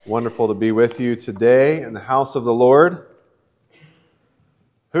Wonderful to be with you today in the house of the Lord.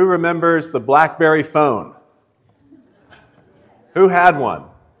 Who remembers the BlackBerry phone? Who had one?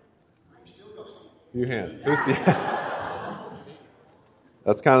 Few hands.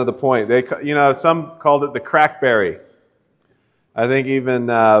 That's kind of the point. Some called it the Crackberry. I think even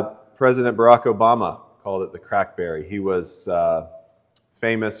President Barack Obama called it the Crackberry. He was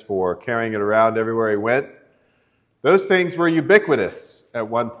famous for carrying it around everywhere he went. Those things were ubiquitous at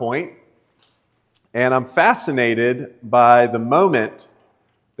one point, and I'm fascinated by the moment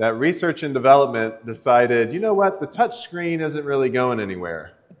that research and development decided, you know what, the touch screen isn't really going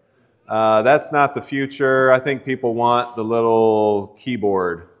anywhere. That's not the future. I think people want the little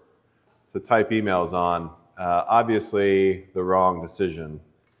keyboard to type emails on. Obviously, the wrong decision.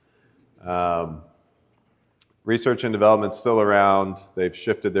 Research and development's still around. They've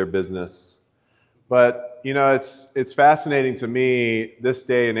shifted their business. But, it's fascinating to me, this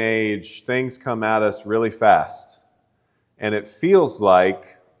day and age, things come at us really fast. And it feels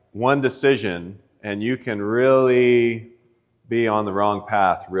like one decision, and you can really be on the wrong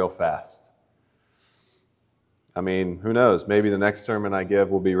path real fast. I mean, who knows? Maybe the next sermon I give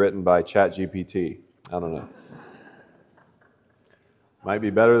will be written by ChatGPT. I don't know. Might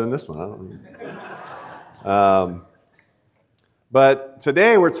be better than this one. I don't know. But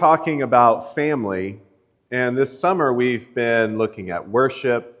today we're talking about family, and this summer we've been looking at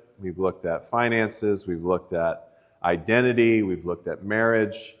worship, we've looked at finances, we've looked at identity, we've looked at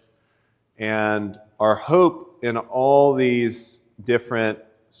marriage, and our hope in all these different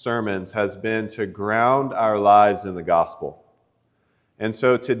sermons has been to ground our lives in the gospel. And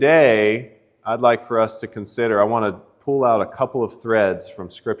so today, I'd like for us to consider, I want to pull out a couple of threads from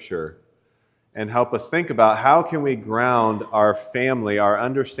Scripture and help us think about how can we ground our family, our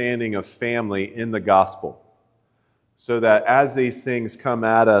understanding of family in the gospel, so that as these things come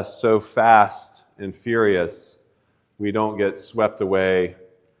at us so fast and furious, we don't get swept away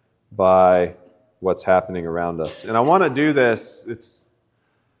by what's happening around us. And I want to do this,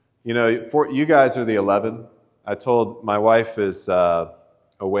 for you guys are the 11. I told my wife is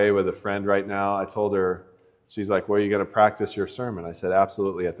away with a friend right now. I told her, she's like, "Where are you going to practice your sermon?" I said,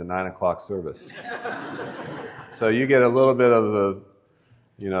 "Absolutely, at the 9 o'clock service." So you get a little bit of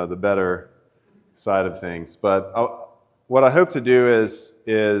the better side of things. But what I hope to do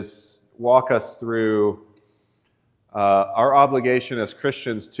is walk us through our obligation as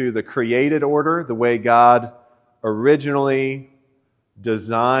Christians to the created order, the way God originally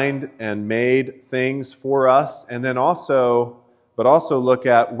designed and made things for us, and then also look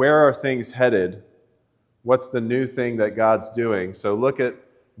at where are things headed. What's the new thing that God's doing? So look at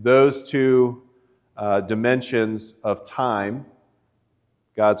those two dimensions of time,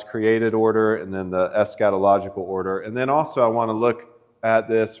 God's created order and then the eschatological order. And then also I want to look at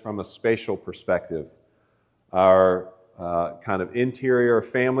this from a spatial perspective, our kind of interior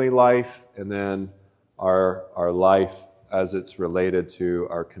family life and then our life as it's related to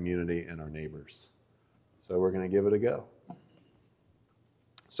our community and our neighbors. So we're going to give it a go.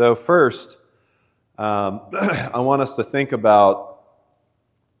 So first, I want us to think about,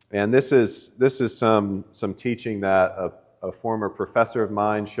 and this is some teaching that a former professor of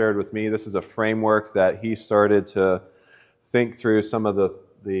mine shared with me. This is a framework that he started to think through some of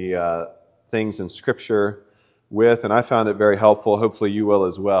the things in Scripture with, and I found it very helpful. Hopefully you will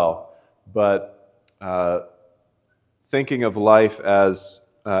as well. But thinking of life as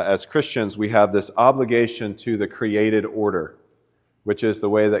Christians, we have this obligation to the created order, which is the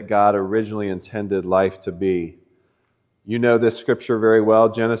way that God originally intended life to be. You know this scripture very well.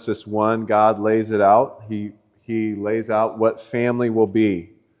 Genesis 1, God lays it out. He lays out what family will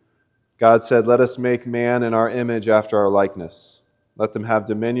be. God said, "Let us make man in our image after our likeness. Let them have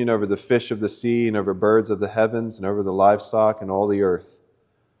dominion over the fish of the sea and over birds of the heavens and over the livestock and all the earth."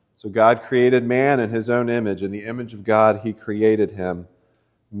 So God created man in His own image. In the image of God, He created him.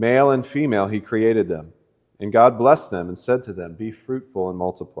 Male and female, He created them. And God blessed them and said to them, "Be fruitful and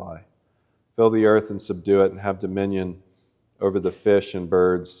multiply. Fill the earth and subdue it and have dominion over the fish and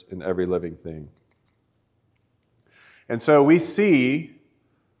birds and every living thing." And so we see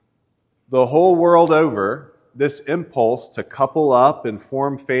the whole world over this impulse to couple up and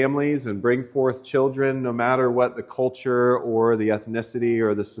form families and bring forth children, no matter what the culture or the ethnicity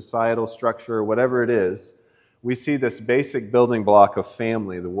or the societal structure or whatever it is. We see this basic building block of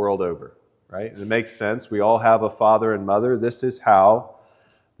family the world over. Right? And it makes sense. We all have a father and mother. This is how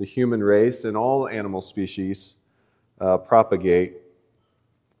the human race and all animal species propagate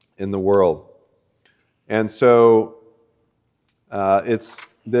in the world. And so it's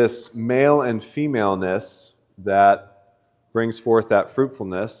this male and femaleness that brings forth that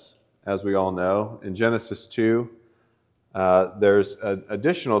fruitfulness, as we all know. In Genesis 2, there's an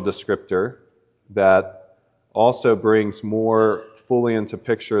additional descriptor that also brings more fully into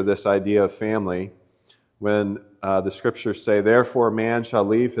picture this idea of family when the scriptures say, "Therefore a man shall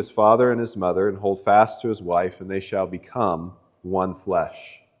leave his father and his mother and hold fast to his wife, and they shall become one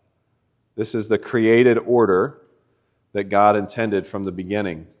flesh." This is the created order that God intended from the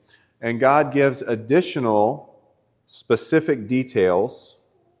beginning. And God gives additional specific details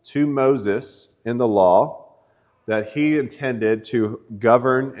to Moses in the law that he intended to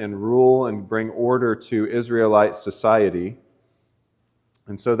govern and rule and bring order to Israelite society.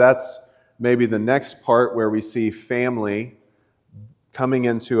 And so that's maybe the next part where we see family coming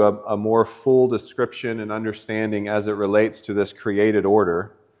into a more full description and understanding as it relates to this created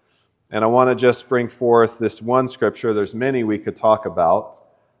order. And I want to just bring forth this one scripture. There's many we could talk about,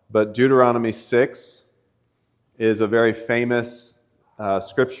 but Deuteronomy 6 is a very famous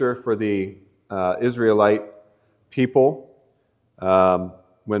scripture for the Israelite people.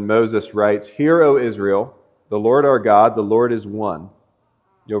 When Moses writes, "Hear, O Israel, the Lord our God, the Lord is one."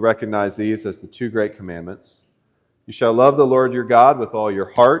 You'll recognize these as the two great commandments. "You shall love the Lord your God with all your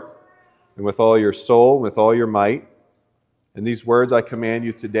heart and with all your soul and with all your might. And these words I command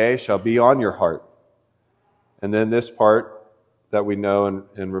you today shall be on your heart." And then this part that we know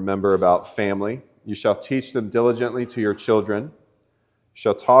and remember about family. "You shall teach them diligently to your children. You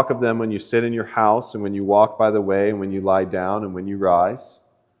shall talk of them when you sit in your house and when you walk by the way and when you lie down and when you rise.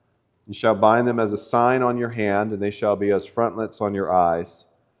 You shall bind them as a sign on your hand, and they shall be as frontlets on your eyes.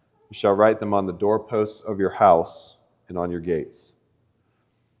 You shall write them on the doorposts of your house and on your gates."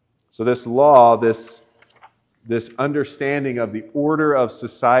 So this law, this understanding of the order of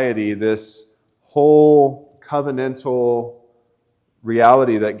society, this whole covenantal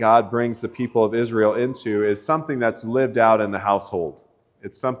reality that God brings the people of Israel into is something that's lived out in the household.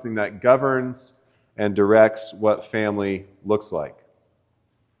 It's something that governs and directs what family looks like.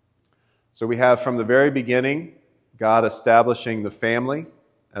 So we have from the very beginning God establishing the family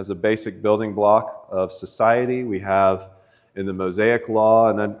as a basic building block of society. We have in the Mosaic Law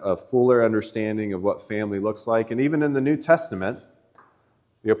and a fuller understanding of what family looks like. And even in the New Testament,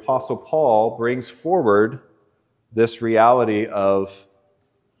 the Apostle Paul brings forward this reality of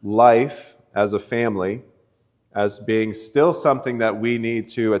life as a family as being still something that we need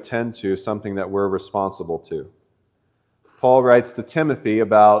to attend to, something that we're responsible to. Paul writes to Timothy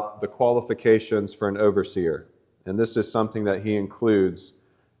about the qualifications for an overseer, and this is something that he includes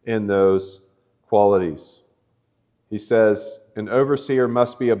in those qualities. He says, "An overseer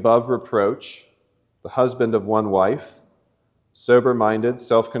must be above reproach, the husband of one wife, sober-minded,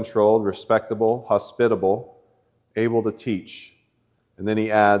 self-controlled, respectable, hospitable, able to teach." And then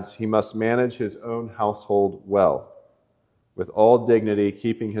he adds, "He must manage his own household well, with all dignity,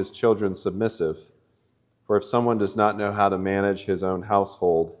 keeping his children submissive. For if someone does not know how to manage his own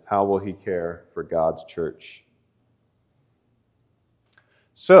household, how will he care for God's church?"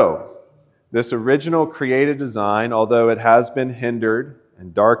 So, this original created design, although it has been hindered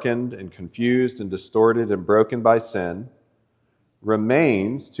and darkened and confused and distorted and broken by sin,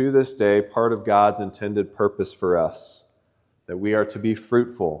 remains to this day part of God's intended purpose for us, that we are to be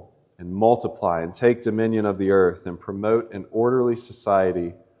fruitful and multiply and take dominion of the earth and promote an orderly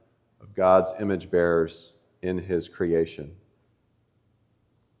society of God's image bearers in His creation.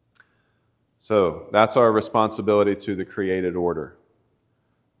 So that's our responsibility to the created order.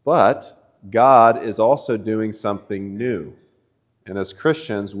 But God is also doing something new. And as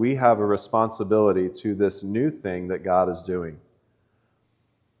Christians, we have a responsibility to this new thing that God is doing.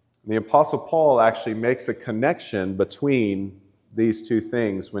 The Apostle Paul actually makes a connection between these two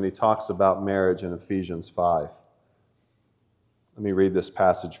things when he talks about marriage in Ephesians 5. Let me read this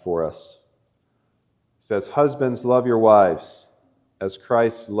passage for us. He says, "Husbands, love your wives, as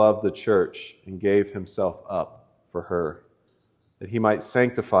Christ loved the church and gave himself up for her, that he might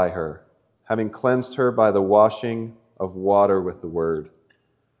sanctify her, having cleansed her by the washing of water with the word,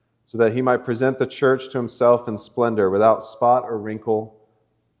 so that he might present the church to himself in splendor, without spot or wrinkle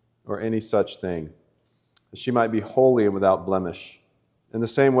or any such thing, that she might be holy and without blemish. In the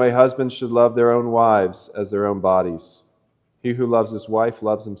same way, husbands should love their own wives as their own bodies. He who loves his wife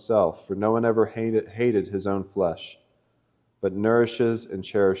loves himself, for no one ever hated his own flesh, but nourishes and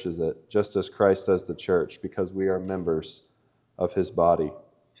cherishes it, just as Christ does the church, because we are members of his body."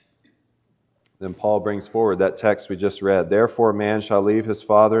 Then Paul brings forward that text we just read. "Therefore a man shall leave his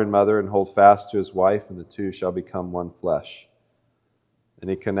father and mother and hold fast to his wife, and the two shall become one flesh." And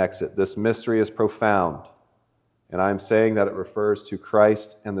he connects it. This mystery is profound, and I am saying that it refers to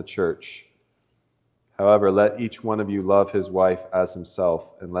Christ and the church. However, let each one of you love his wife as himself,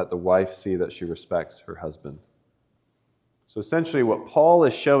 and let the wife see that she respects her husband. So essentially what Paul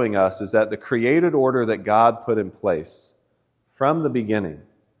is showing us is that the created order that God put in place from the beginning,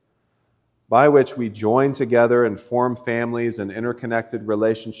 by which we join together and form families and interconnected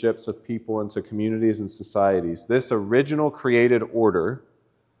relationships of people into communities and societies, this original created order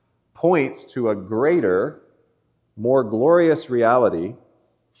points to a greater, more glorious reality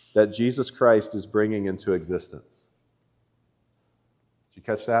that Jesus Christ is bringing into existence. Did you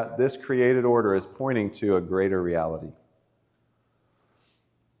catch that? This created order is pointing to a greater reality.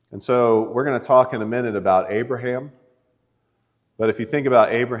 And so we're going to talk in a minute about Abraham. But if you think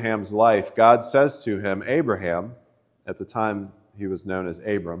about Abraham's life, God says to him, Abraham, at the time he was known as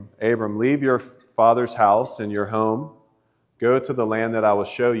Abram, Abram, leave your father's house and your home, go to the land that I will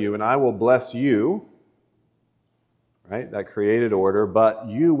show you, and I will bless you. Right? That created order, but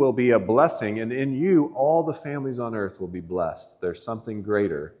you will be a blessing, and in you all the families on earth will be blessed. There's something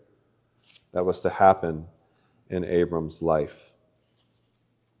greater that was to happen in Abram's life.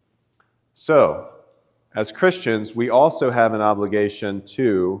 So, as Christians, we also have an obligation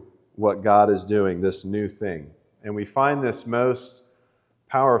to what God is doing, this new thing. And we find this most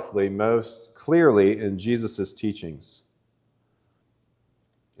powerfully, most clearly in Jesus' teachings.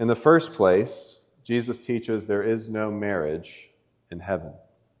 In the first place, Jesus teaches there is no marriage in heaven.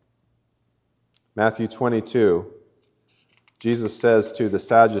 Matthew 22, Jesus says to the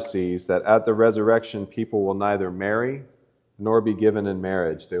Sadducees that at the resurrection people will neither marry nor be given in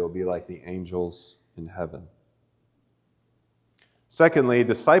marriage. They will be like the angels in heaven. Secondly,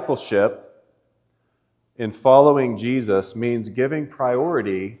 discipleship in following Jesus means giving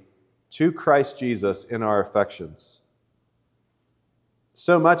priority to Christ Jesus in our affections.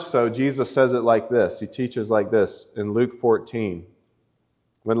 So much so, Jesus says it like this. He teaches like this in Luke 14.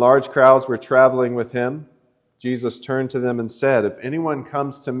 When large crowds were traveling with him, Jesus turned to them and said, if anyone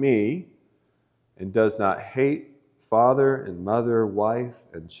comes to me and does not hate father and mother, wife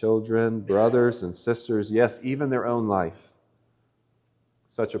and children, brothers and sisters, yes, even their own life,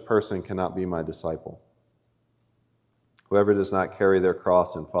 such a person cannot be my disciple. Whoever does not carry their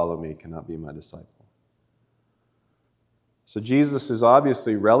cross and follow me cannot be my disciple. So Jesus is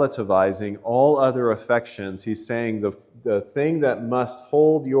obviously relativizing all other affections. He's saying the thing that must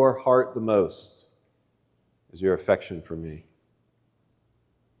hold your heart the most is your affection for me.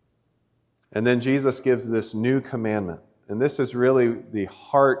 And then Jesus gives this new commandment. And this is really the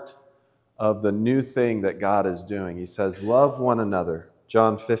heart of the new thing that God is doing. He says, love one another.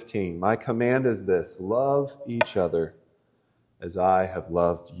 John 15, my command is this, love each other as I have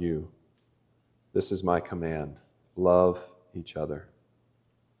loved you. This is my command, love each other.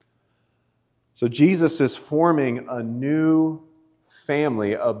 So Jesus is forming a new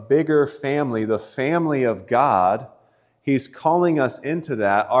family, a bigger family, the family of God. He's calling us into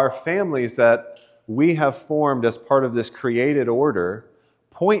that. Our families that we have formed as part of this created order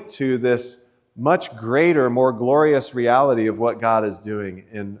point to this much greater, more glorious reality of what God is doing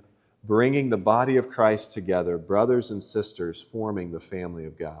in bringing the body of Christ together, brothers and sisters forming the family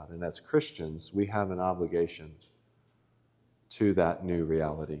of God. And as Christians, we have an obligation to that new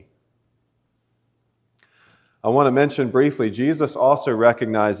reality. I want to mention briefly, Jesus also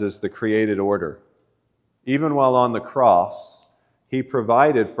recognizes the created order. Even while on the cross, he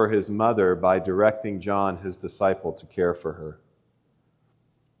provided for his mother by directing John, his disciple, to care for her.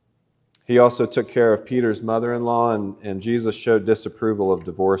 He also took care of Peter's mother-in-law, and Jesus showed disapproval of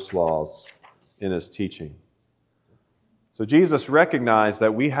divorce laws in his teaching. So Jesus recognized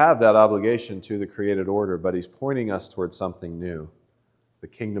that we have that obligation to the created order, but he's pointing us towards something new, the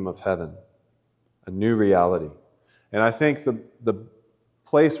kingdom of heaven, a new reality. And I think the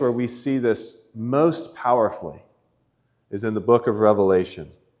place where we see this most powerfully is in the book of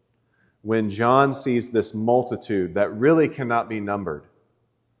Revelation, when John sees this multitude that really cannot be numbered.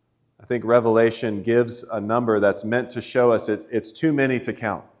 I think Revelation gives a number that's meant to show us it's too many to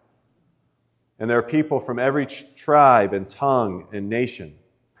count. And there are people from every tribe and tongue and nation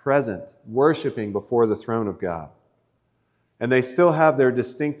present, worshiping before the throne of God. And they still have their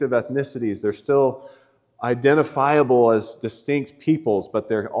distinctive ethnicities. They're still identifiable as distinct peoples, but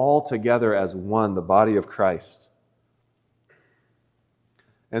they're all together as one, the body of Christ.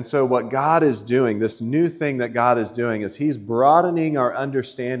 And so what God is doing, this new thing that God is doing, is he's broadening our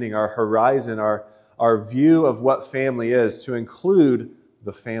understanding, our horizon, our view of what family is to include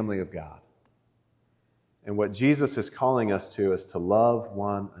the family of God. And what Jesus is calling us to is to love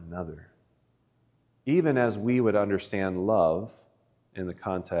one another, even as we would understand love in the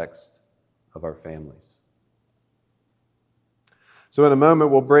context of our families. So in a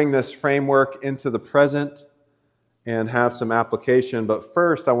moment, we'll bring this framework into the present and have some application. But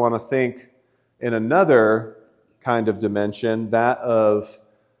first, I want to think in another kind of dimension, that of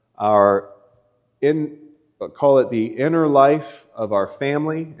call it the inner life of our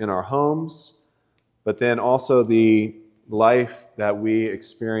family in our homes, but then also the life that we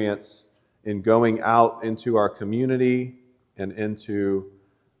experience in going out into our community and into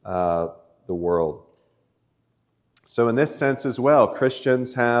the world. So in this sense as well,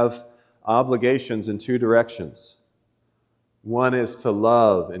 Christians have obligations in two directions. One is to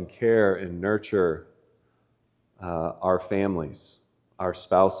love and care and nurture our families, our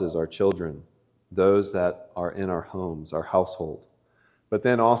spouses, our children, those that are in our homes, our household, but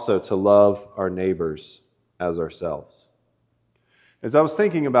then also to love our neighbors as ourselves. As I was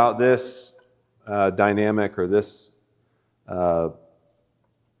thinking about this dynamic or this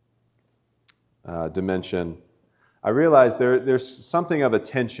dimension, I realized there's something of a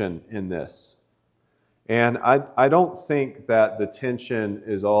tension in this. And I don't think that the tension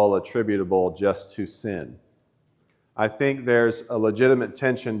is all attributable just to sin. I think there's a legitimate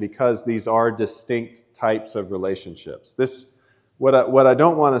tension because these are distinct types of relationships. What I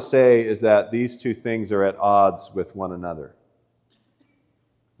don't want to say is that these two things are at odds with one another.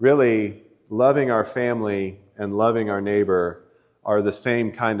 Really, loving our family and loving our neighbor are the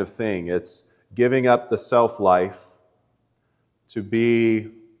same kind of thing. It's giving up the self-life to be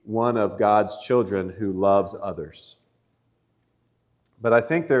one of God's children who loves others. But I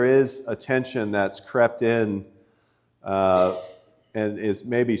think there is a tension that's crept in and is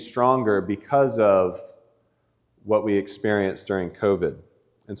maybe stronger because of what we experienced during COVID.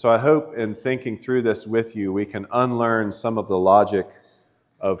 And so I hope in thinking through this with you, we can unlearn some of the logic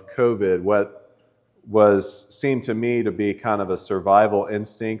of COVID, what seemed to me to be kind of a survival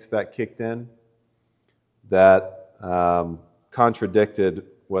instinct that kicked in, that contradicted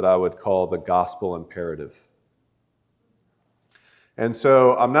what I would call the gospel imperative. And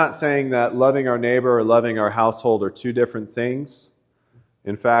so I'm not saying that loving our neighbor or loving our household are two different things.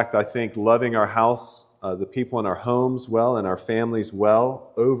 In fact, I think loving our house, the people in our homes well, and our families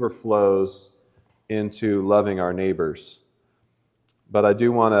well, overflows into loving our neighbors. But I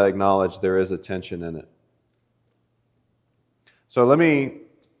do want to acknowledge there is a tension in it. So let me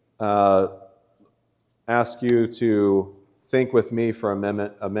ask you to think with me for a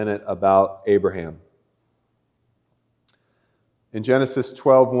minute about Abraham. In Genesis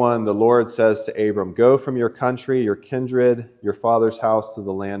 12:1, the Lord says to Abram, "Go from your country, your kindred, your father's house to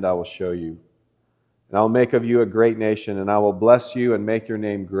the land I will show you. And I will make of you a great nation, and I will bless you and make your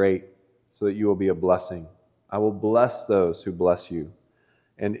name great, so that you will be a blessing. I will bless those who bless you,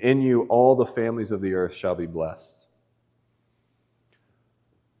 and in you all the families of the earth shall be blessed."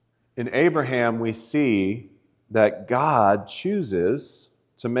 In Abraham, we see that God chooses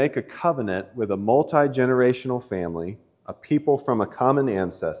to make a covenant with a multi-generational family, a people from a common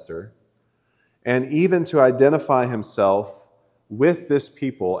ancestor, and even to identify himself with this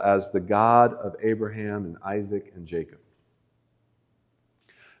people as the God of Abraham and Isaac and Jacob.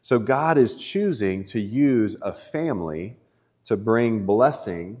 So God is choosing to use a family to bring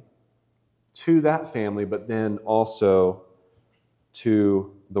blessing to that family, but then also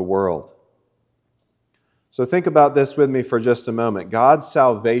to the world. So think about this with me for just a moment. God's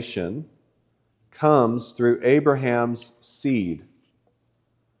salvation comes through Abraham's seed.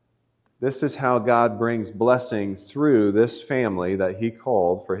 This is how God brings blessing through this family that he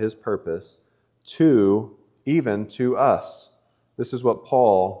called for his purpose even to us. This is what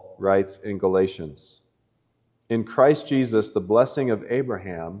Paul writes in Galatians. In Christ Jesus, the blessing of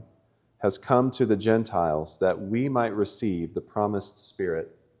Abraham has come to the Gentiles that we might receive the promised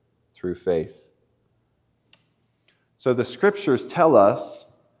Spirit through faith. So the Scriptures tell us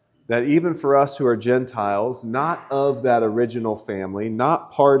that even for us who are Gentiles, not of that original family,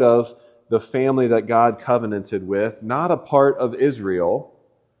 not part of the family that God covenanted with, not a part of Israel,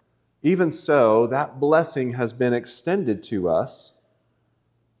 even so, that blessing has been extended to us.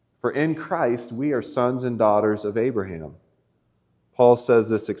 For in Christ, we are sons and daughters of Abraham. Paul says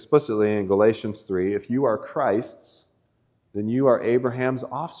this explicitly in Galatians 3, "If you are Christ's, then you are Abraham's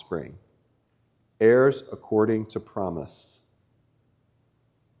offspring, heirs according to promise."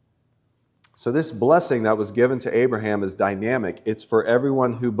 So this blessing that was given to Abraham is dynamic. It's for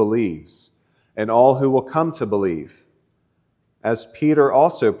everyone who believes and all who will come to believe. As Peter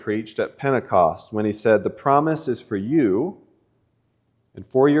also preached at Pentecost when he said, "The promise is for you and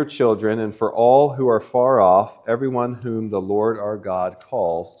for your children and for all who are far off, everyone whom the Lord our God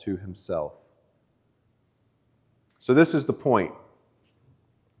calls to himself." So this is the point.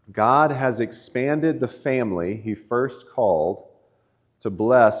 God has expanded the family he first called to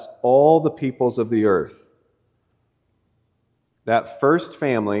bless all the peoples of the earth. That first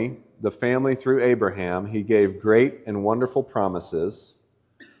family, the family through Abraham, he gave great and wonderful promises.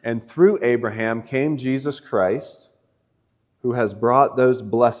 And through Abraham came Jesus Christ, who has brought those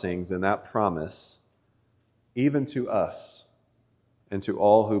blessings and that promise even to us and to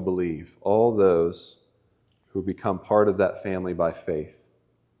all who believe, all those who become part of that family by faith.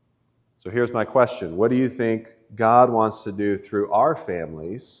 So here's my question. What do you think God wants to do through our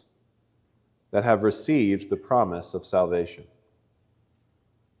families that have received the promise of salvation?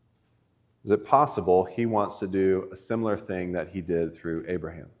 Is it possible he wants to do a similar thing that he did through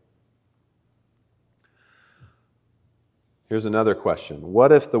Abraham? Here's another question.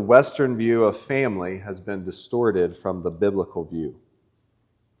 What if the Western view of family has been distorted from the biblical view?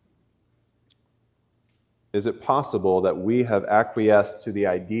 Is it possible that we have acquiesced to the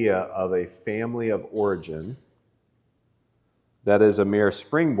idea of a family of origin that is a mere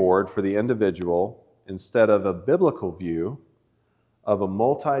springboard for the individual instead of a biblical view of a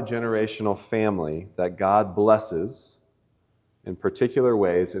multi-generational family that God blesses in particular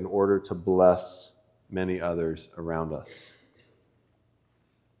ways in order to bless many others around us?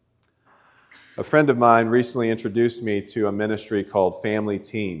 A friend of mine recently introduced me to a ministry called Family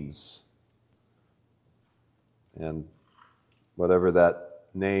Teams. And whatever that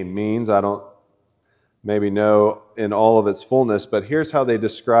name means, I don't maybe know in all of its fullness, but here's how they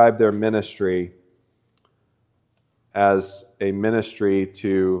describe their ministry as a ministry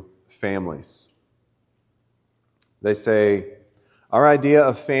to families. They say, our idea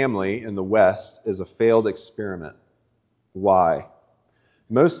of family in the West is a failed experiment. Why?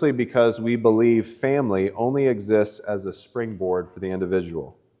 Mostly because we believe family only exists as a springboard for the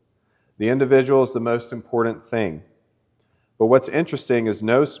individual. The individual is the most important thing. But what's interesting is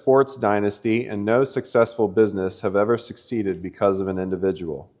no sports dynasty and no successful business have ever succeeded because of an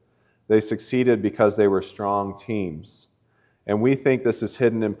individual. They succeeded because they were strong teams. And we think this is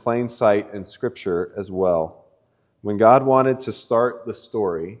hidden in plain sight in Scripture as well. When God wanted to start the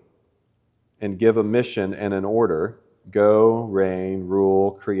story and give a mission and an order, go, reign,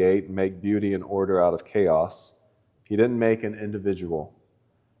 rule, create, make beauty and order out of chaos, he didn't make an individual.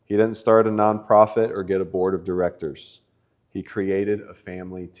 He didn't start a nonprofit or get a board of directors. He created a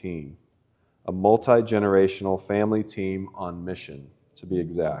family team, a multi-generational family team on mission, to be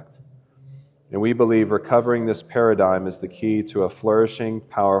exact. And we believe recovering this paradigm is the key to a flourishing,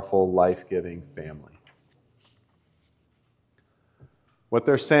 powerful, life-giving family. What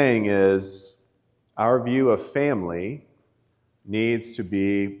they're saying is our view of family needs to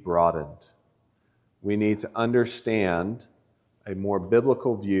be broadened. We need to understand a more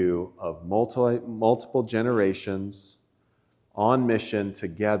biblical view of multiple generations on mission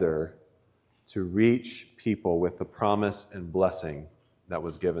together to reach people with the promise and blessing that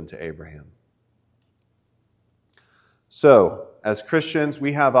was given to Abraham. So, as Christians,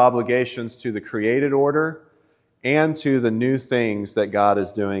 we have obligations to the created order and to the new things that God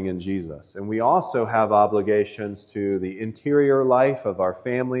is doing in Jesus. And we also have obligations to the interior life of our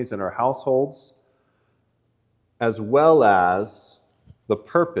families and our households, as well as the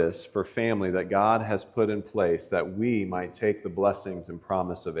purpose for family that God has put in place that we might take the blessings and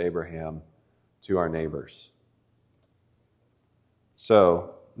promise of Abraham to our neighbors.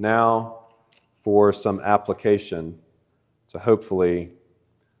 So, now for some application to hopefully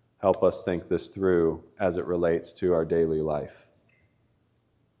help us think this through as it relates to our daily life.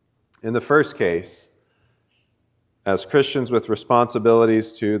 In the first case, as Christians with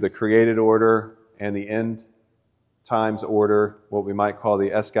responsibilities to the created order and the end times order, what we might call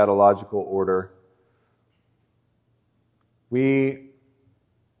the eschatological order, we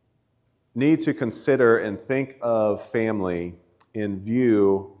need to consider and think of family in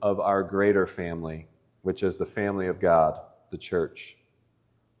view of our greater family, which is the family of God, the church.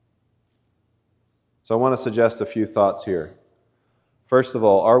 So I want to suggest a few thoughts here. First of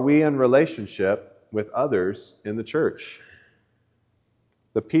all, are we in relationship with others in the church?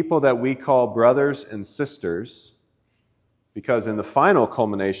 The people that we call brothers and sisters, because in the final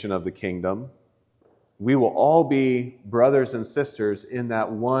culmination of the kingdom, we will all be brothers and sisters in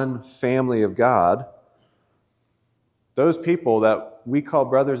that one family of God. Those people that we call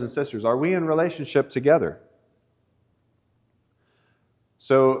brothers and sisters, are we in relationship together?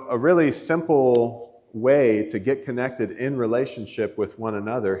 So a really simple way to get connected in relationship with one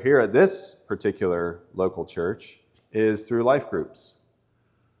another here at this particular local church is through life groups.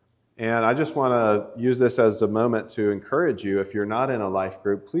 And I just want to use this as a moment to encourage you, if you're not in a life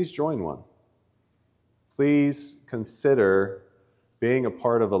group, please join one. Please consider being a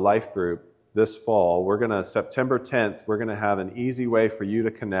part of a life group this fall. September 10th, we're going to have an easy way for you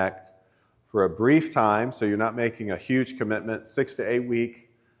to connect for a brief time, so you're not making a huge commitment, 6 to 8 week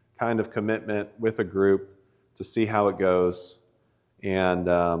kind of commitment with a group to see how it goes. And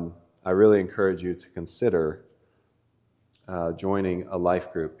I really encourage you to consider joining a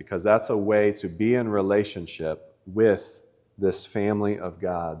life group, because that's a way to be in relationship with this family of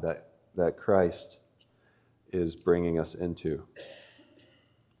God that Christ is bringing us into.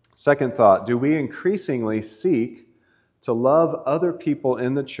 Second thought, do we increasingly seek to love other people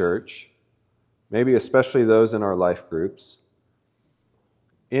in the church, maybe especially those in our life groups,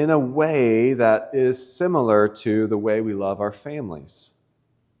 in a way that is similar to the way we love our families?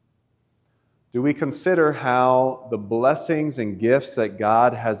 Do we consider how the blessings and gifts that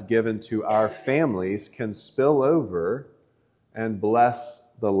God has given to our families can spill over and bless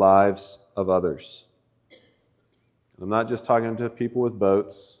the lives of others? I'm not just talking to people with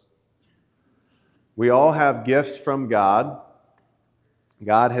boats. We all have gifts from God.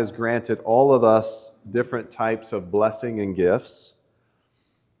 God has granted all of us different types of blessing and gifts.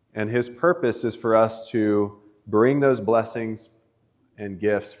 And His purpose is for us to bring those blessings and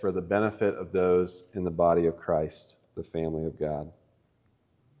gifts for the benefit of those in the body of Christ, the family of God.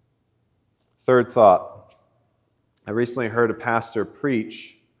 Third thought, I recently heard a pastor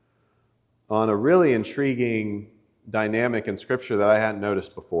preach on a really intriguing dynamic in Scripture that I hadn't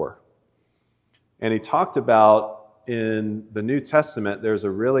noticed before. And he talked about in the New Testament, there's a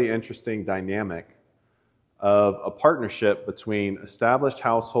really interesting dynamic of a partnership between established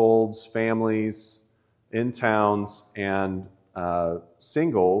households, families in towns, and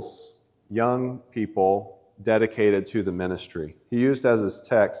singles, young people dedicated to the ministry. He used as his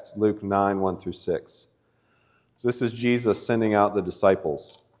text Luke 9, 1 through 6. So this is Jesus sending out the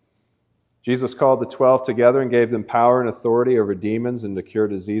disciples. Jesus called the 12 together and gave them power and authority over demons and to cure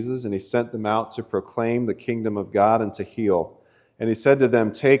diseases, and He sent them out to proclaim the kingdom of God and to heal. And He said to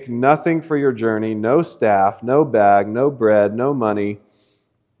them, "Take nothing for your journey, no staff, no bag, no bread, no money,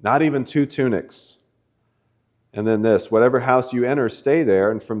 not even 2 tunics. And then this, whatever house you enter, stay there,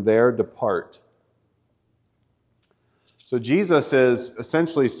 and from there depart." So Jesus is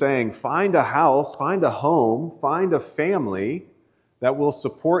essentially saying, find a house, find a home, find a family that will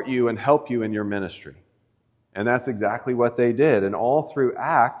support you and help you in your ministry. And that's exactly what they did. And all through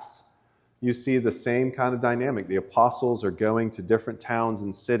Acts, you see the same kind of dynamic. The apostles are going to different towns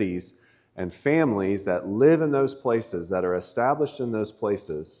and cities, and families that live in those places, that are established in those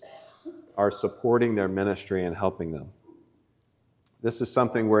places, are supporting their ministry and helping them. This is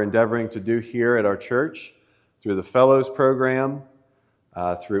something we're endeavoring to do here at our church through the Fellows Program,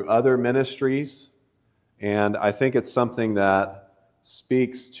 through other ministries. And I think it's something that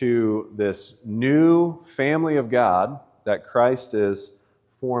speaks to this new family of God that Christ is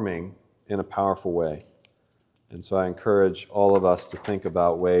forming in a powerful way. And so I encourage all of us to think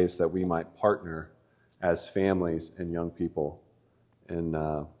about ways that we might partner as families and young people in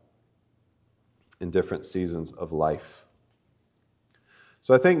different seasons of life.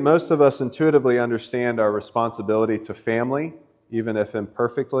 So I think most of us intuitively understand our responsibility to family, even if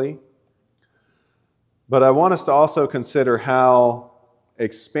imperfectly. But I want us to also consider how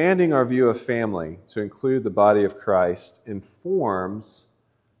expanding our view of family to include the body of Christ informs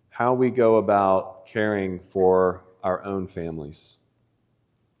how we go about caring for our own families.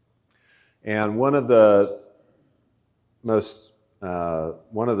 And one of the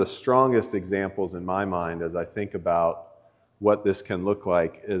strongest examples in my mind as I think about what this can look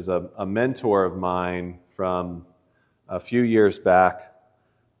like is a mentor of mine from a few years back.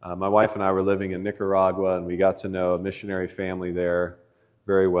 My wife and I were living in Nicaragua, and we got to know a missionary family there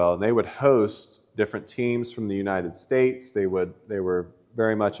very well. And they would host different teams from the United States. They were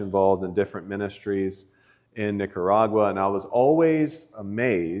very much involved in different ministries in Nicaragua, and I was always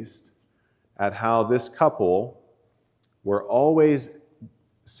amazed at how this couple were always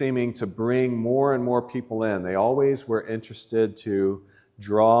seeming to bring more and more people in. They always were interested to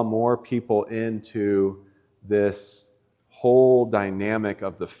draw more people into this whole dynamic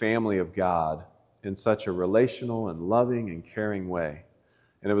of the family of God in such a relational and loving and caring way.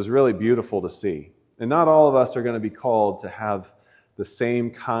 And it was really beautiful to see. And not all of us are going to be called to have the same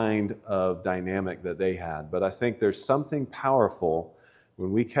kind of dynamic that they had. But I think there's something powerful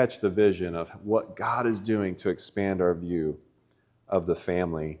when we catch the vision of what God is doing to expand our view of the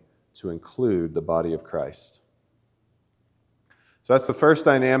family to include the body of Christ. So that's the first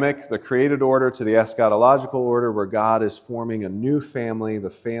dynamic, the created order to the eschatological order, where God is forming a new family, the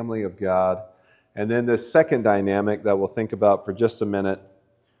family of God. And then this second dynamic that we'll think about for just a minute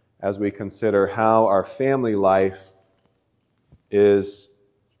as we consider how our family life is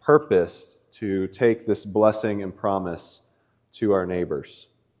purposed to take this blessing and promise to our neighbors.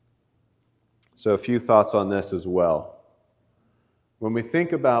 So a few thoughts on this as well. When we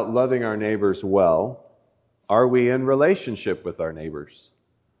think about loving our neighbors well, are we in relationship with our neighbors?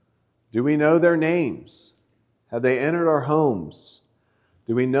 Do we know their names? Have they entered our homes?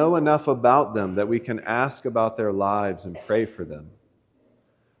 Do we know enough about them that we can ask about their lives and pray for them?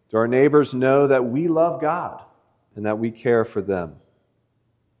 Do our neighbors know that we love God and that we care for them?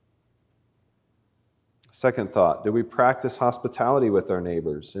 Second thought, do we practice hospitality with our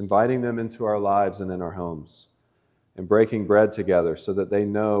neighbors, inviting them into our lives and in our homes, and breaking bread together so that they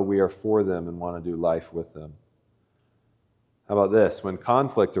know we are for them and want to do life with them? How about this? When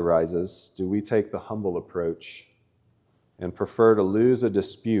conflict arises, do we take the humble approach and prefer to lose a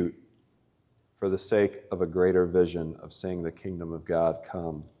dispute for the sake of a greater vision of seeing the kingdom of God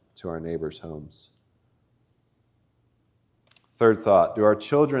come to our neighbors' homes? Third thought, do our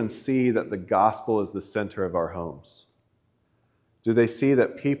children see that the gospel is the center of our homes? Do they see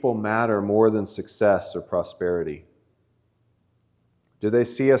that people matter more than success or prosperity? Do they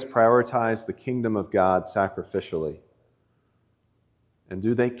see us prioritize the kingdom of God sacrificially? And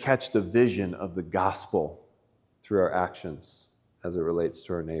do they catch the vision of the gospel through our actions as it relates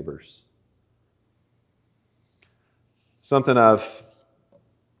to our neighbors? Something I've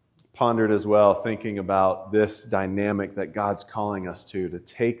pondered as well, thinking about this dynamic that God's calling us to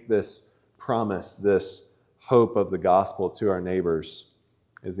take this promise, this hope of the gospel to our neighbors,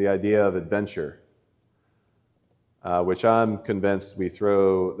 is the idea of adventure, which I'm convinced we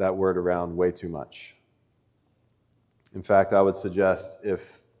throw that word around way too much. In fact, I would suggest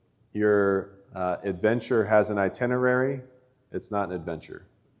if your adventure has an itinerary, it's not an adventure.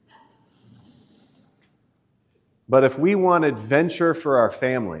 But if we want adventure for our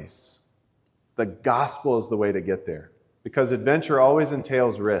families, the gospel is the way to get there. Because adventure always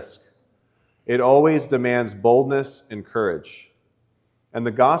entails risk. It always demands boldness and courage. And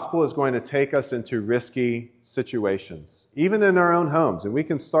the gospel is going to take us into risky situations, even in our own homes. And we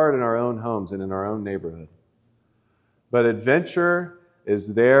can start in our own homes and in our own neighborhood. But adventure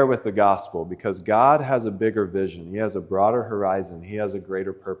is there with the gospel because God has a bigger vision. He has a broader horizon. He has a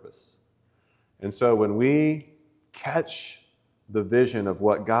greater purpose. And so when we catch the vision of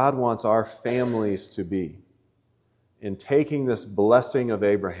what God wants our families to be in taking this blessing of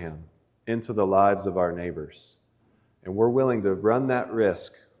Abraham into the lives of our neighbors, and we're willing to run that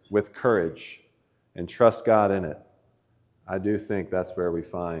risk with courage and trust God in it, I do think that's where we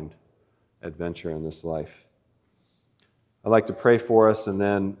find adventure in this life. I'd like to pray for us, and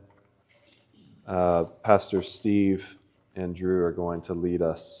then Pastor Steve and Drew are going to lead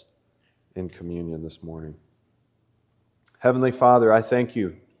us in communion this morning. Heavenly Father, I thank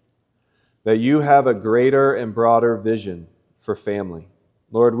you that you have a greater and broader vision for family.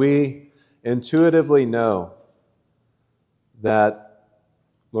 Lord, we intuitively know that,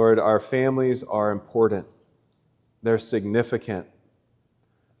 Lord, our families are important. They're significant.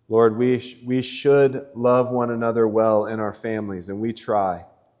 Lord, we should love one another well in our families, and we try.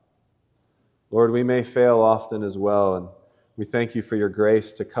 Lord, we may fail often as well, and we thank you for your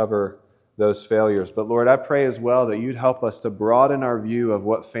grace to cover those failures. But Lord, I pray as well that you'd help us to broaden our view of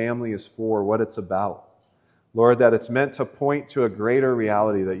what family is for, what it's about. Lord, that it's meant to point to a greater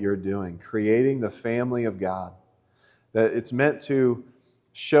reality that you're doing, creating the family of God. That it's meant to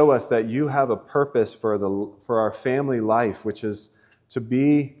show us that you have a purpose for our family life, which is to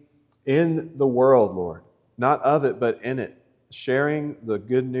be in the world, Lord, not of it, but in it, sharing the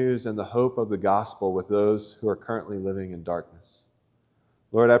good news and the hope of the gospel with those who are currently living in darkness.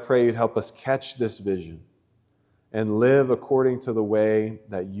 Lord, I pray you'd help us catch this vision and live according to the way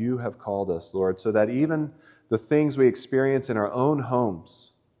that you have called us, Lord, so that even the things we experience in our own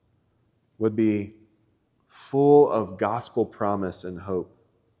homes would be full of gospel promise and hope.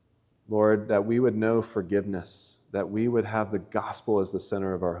 Lord, that we would know forgiveness, that we would have the gospel as the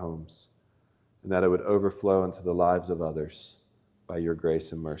center of our homes, and that it would overflow into the lives of others by your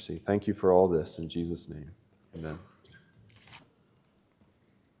grace and mercy. Thank you for all this. In Jesus' name, amen.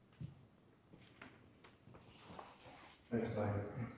 Thanks, Mike.